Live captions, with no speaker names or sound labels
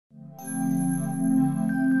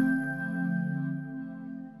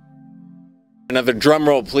Another drum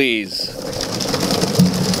roll, please.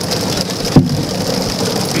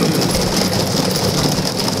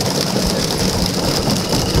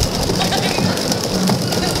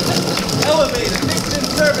 Elevate Addiction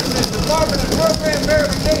Services Department of Program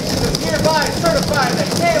Verification is hereby certified that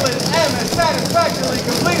Kaylin M. has satisfactorily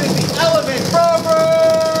completed the Elevate program.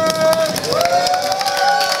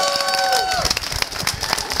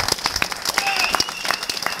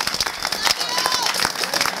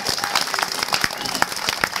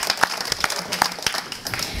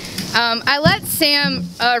 I let Sam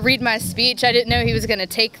read my speech. I didn't know he was going to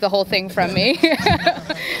take the whole thing from me.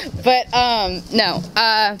 But no.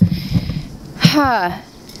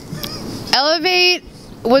 Elevate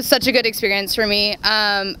was such a good experience for me.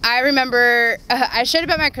 I remember I showed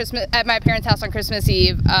up at my parents' house on Christmas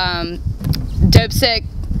Eve. Dope sick,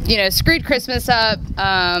 you know, screwed Christmas up.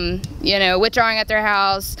 You know, withdrawing at their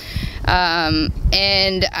house.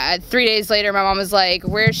 And 3 days later, my mom was like,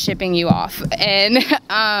 "We're shipping you off." And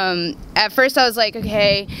at first I was like,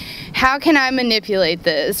 okay, how can I manipulate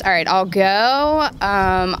this? All right, I'll go.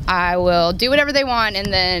 I will do whatever they want,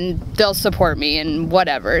 and then they'll support me and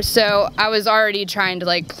whatever. So I was already trying to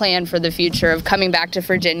like plan for the future of coming back to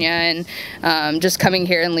Virginia and just coming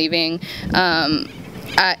here and leaving.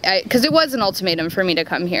 Because it was an ultimatum for me to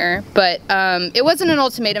come here, but it wasn't an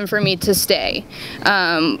ultimatum for me to stay.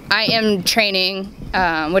 I am training,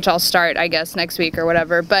 which I'll start, I guess, next week or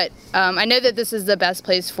whatever, but I know that this is the best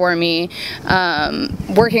place for me.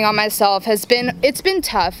 Working on myself it's been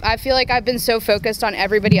tough. I feel like I've been so focused on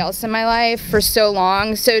everybody else in my life for so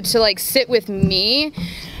long, so to like sit with me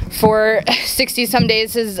for 60 some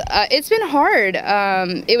days it's been hard.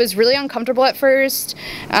 It was really uncomfortable at first,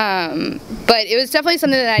 but it was definitely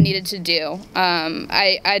something that I needed to do.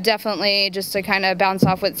 I definitely, just to kind of bounce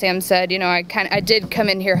off what Sam said, you know, I did come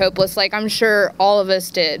in here hopeless, like I'm sure all of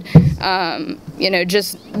us did. You know,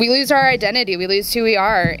 just we lose our identity, we lose who we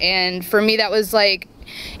are, and for me that was like,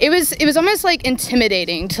 it was almost like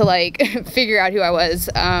intimidating to like figure out who I was,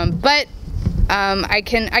 but I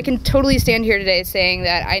can totally stand here today saying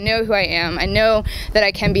that I know who I am. I know that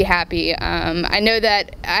I can be happy. I know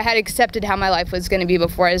that I had accepted how my life was going to be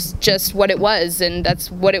before as just what it was, and that's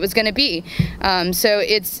what it was going to be. So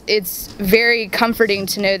it's very comforting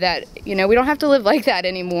to know that, you know, we don't have to live like that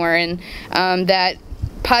anymore, and that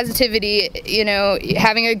positivity, you know,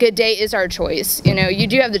 having a good day is our choice. You know, you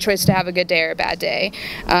do have the choice to have a good day or a bad day.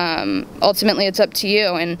 Ultimately, it's up to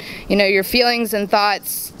you, and you know, your feelings and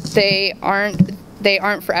thoughts, they aren't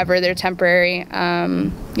forever. They're temporary.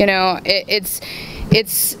 You know,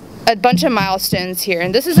 it's a bunch of milestones here,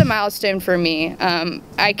 and this is a milestone for me.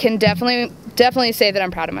 I can definitely say that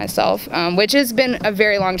I'm proud of myself, which has been a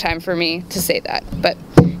very long time for me to say that. But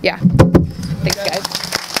yeah, thanks guys.